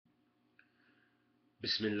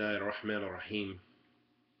Bismillah ar-Rahman ar-Rahim.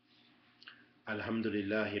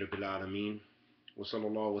 Alhamdulillahi Rabbil Alameen. Wa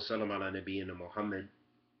sallallahu wa sallam ala nabiyyina Muhammad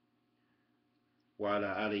wa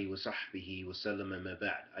ala alihi wa sahbihi wa sallam amma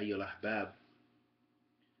ba'd. Ayyul ahbab,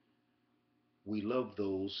 we love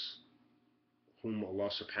those whom Allah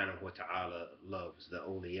subhanahu wa ta'ala loves, the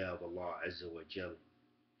awliya of Allah Azza wa Jal.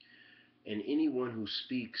 And anyone who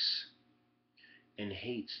speaks and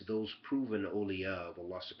hates those proven awliya of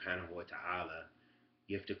Allah subhanahu wa ta'ala,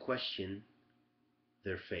 you have to question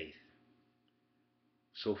their faith.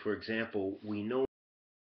 So for example, we know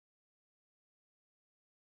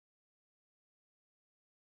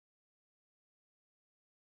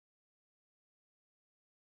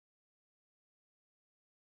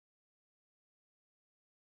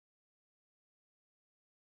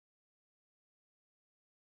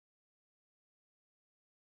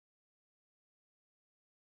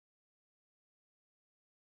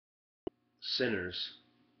sinners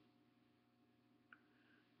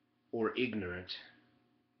or ignorant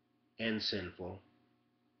and sinful,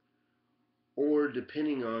 or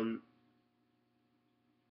depending on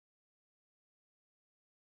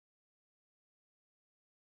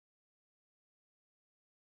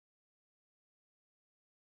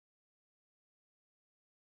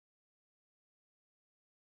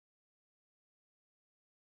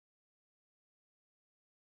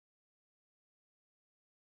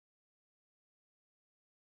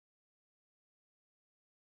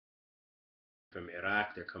from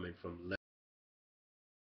Iraq, they're coming from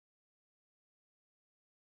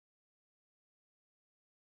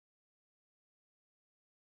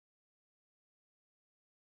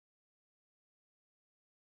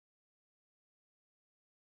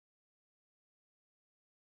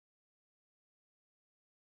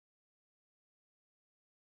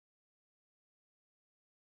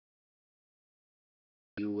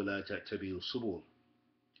ولا تتبعوا السبل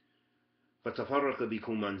فتفرق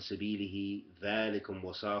بكم عن سبيله ذلكم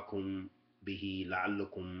وصاكم به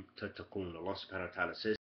لعلكم تتقون. Allah subhanahu wa ta'ala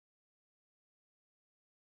says,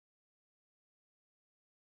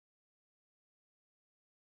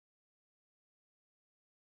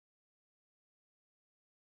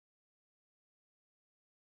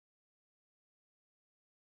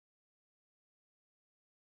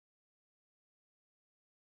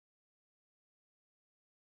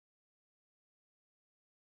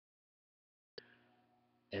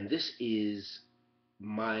 and this is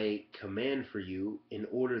my command for you in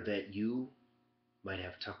order that you might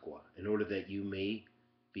have taqwa, in order that you may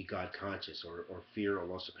be God conscious or fear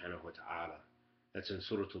Allah subhanahu wa ta'ala. That's in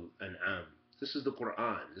Surah Al-An'am. This is the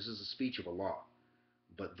Quran. This is the speech of Allah.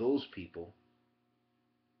 But those people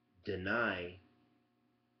deny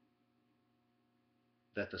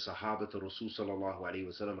that the Sahabah to Rasul sallallahu alayhi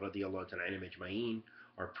wa sallam radiyallahu ta'ala anhum ajma'een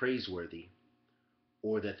are praiseworthy,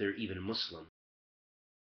 or that they're even Muslim.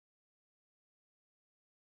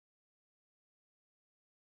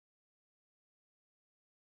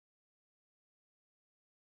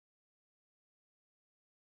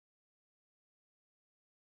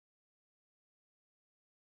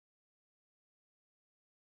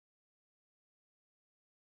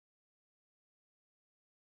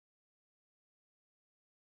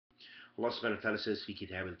 Allah subhanahu wa ta'ala says في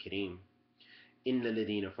كتاب الكريم إن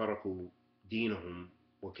الذين فرقوا دينهم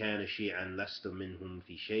وكان شيعا لست منهم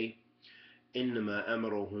في شيء إنما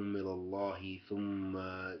أمرهم إلى الله ثم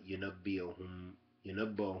ينبئهم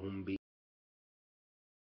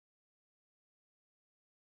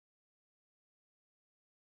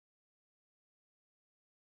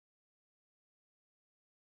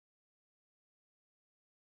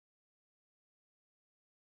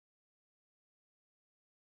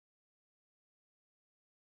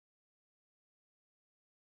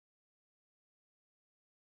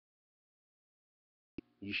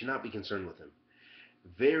You should not be concerned with him.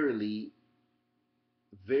 Verily,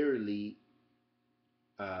 verily,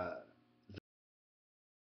 uh,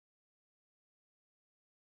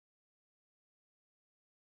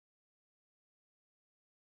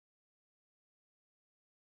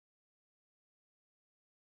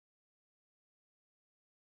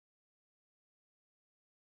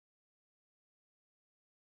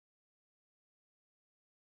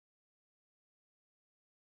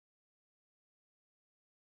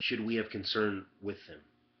 should we have concern with them.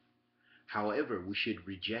 However, we should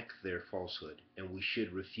reject their falsehood and we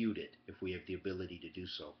should refute it if we have the ability to do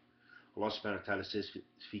so. Allah subhanahu wa ta'ala says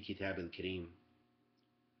في كتاب الكريم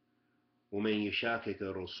ومن يشاكك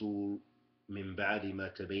الرسول من بعد ما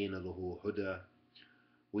تبين له هدى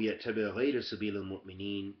ويتبع غير سبيل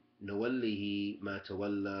المؤمنين نوله ما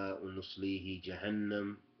تولى ونصليه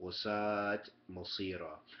جهنم وَسَاءَتْ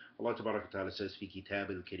مَصِيرًا. Allah Tabaraka wa Ta'ala says, في كتاب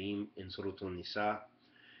الكريم in Surah An-Nisa,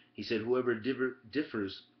 He said, whoever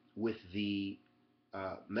differs with the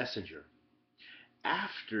messenger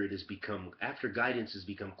after guidance has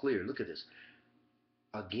become clear. Look at this.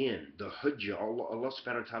 Again, the hujjah, Allah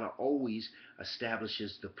subhanahu wa ta'ala always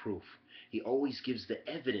establishes the proof. He always gives the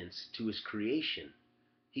evidence to His creation.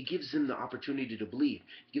 He gives them the opportunity to believe.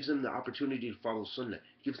 He gives them the opportunity to follow sunnah.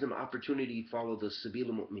 He gives them the opportunity to follow the sabil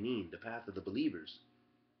al-mu'mineen, the path of the believers.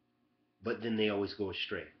 But then they always go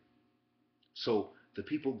astray. So the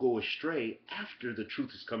people go astray after the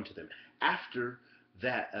truth has come to them, after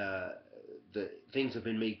that the things have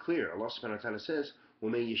been made clear. Allah subhanahu wa ta'ala says,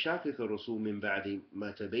 وَمَنْ يَشَاقِقَ الرَّسُولَ مِنْ بَعْدِ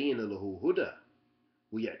مَا تَبَيَّنَ لَهُ هُدًى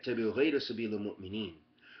وَيَتَّبِعْ غَيْرَ سَبِيلِ الْمُؤْمِنِينَ.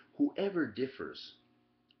 Whoever differs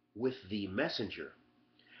with the messenger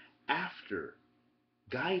after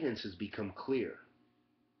guidance has become clear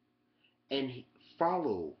and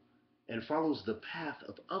follows the path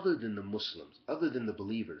of other than the Muslims, other than the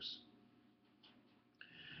believers,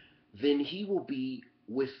 then he will be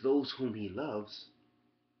with those whom he loves,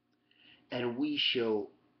 and we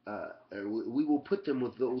will put them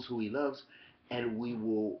with those who he loves, and we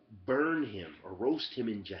will burn him or roast him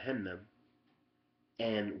in Jahannam.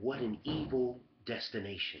 And what an evil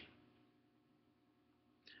destination.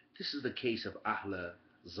 This is the case of Ahla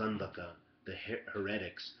Zandaka, the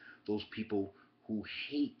heretics, those people who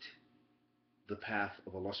hate the path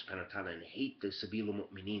of Allah subhanahu wa ta'ala and hate the sabil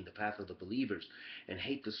al-mu'mineen, the path of the believers, and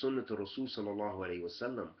hate the sunnah to Rasul sallallahu alayhi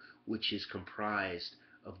wasallam, which is comprised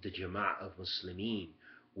of the jama'ah of Muslimin,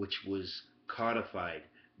 which was codified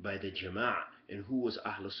by the jama'ah. And who was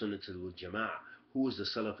Ahl Sunnah wal Jama'ah? Who was the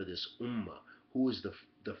Salaf of this ummah? Who is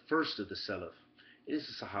the first of the Salaf? It is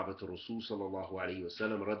the Sahabah to Rasul sallallahu alayhi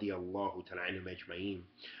wasallam radiyallahu ta'ala anhum ajma'in.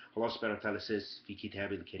 Allah subhanahu wa ta'ala says في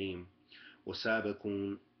كتاب الكريم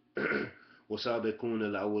وسابقون وسابقون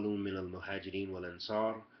الأولون من المهاجرين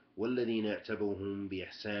والأنصار والذين اتبعوهم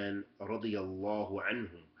بإحسان رضي الله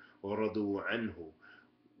عنهم ورضوا عنه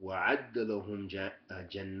وعد لهم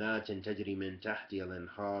جنات تجري من تحتها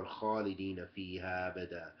الأنهار خالدين فيها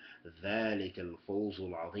أبدا ذلك الفوز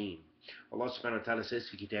العظيم. Allah subhanahu wa ta'ala says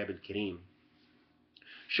في كتاب الكريم,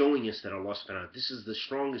 showing us that Allah subhanahu wa ta'ala, this is the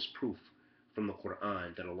strongest proof from the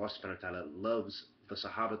Quran that Allah subhanahu wa ta'ala loves the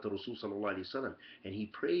Sahabah to Rasul sallallahu alayhi wa sallam, and He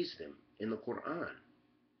praised them in the Quran.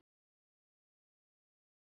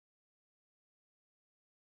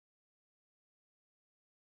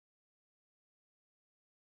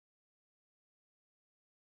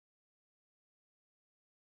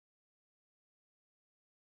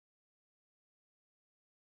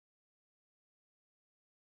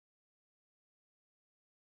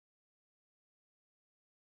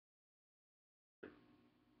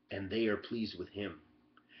 And they are pleased with Him.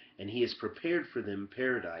 And He has prepared for them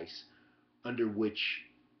paradise under which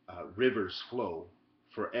rivers flow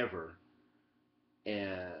forever.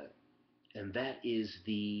 And that is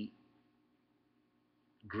the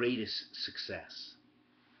greatest success.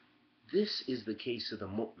 This is the case of the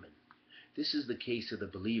mu'min. This is the case of the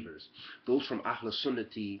believers. Those from Ahl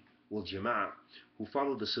Sunnati wal Jama'ah who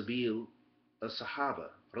follow the Sabil Sahaba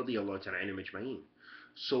radiyallahu ta'ala anhum ajma'in.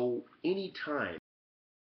 So any time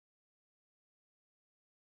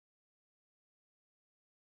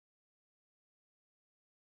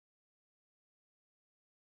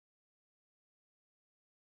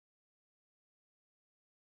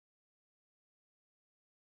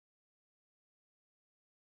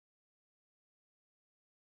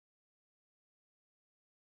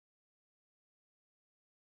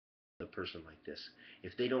a person like this,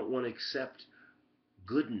 if they don't want to accept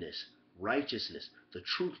goodness, righteousness, the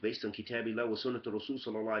truth based on Kitabillah wa Sunnah Rasul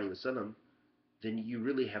sallallahu alaihi wasallam, then you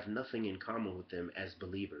really have nothing in common with them as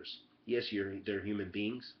believers. Yes, they're human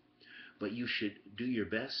beings, but you should do your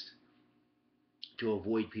best to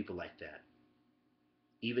avoid people like that.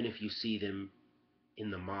 Even if you see them in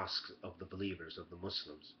the mosques of the believers, of the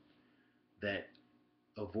Muslims, that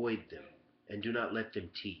avoid them and do not let them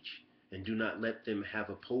teach and do not let them have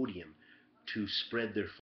a podium to spread their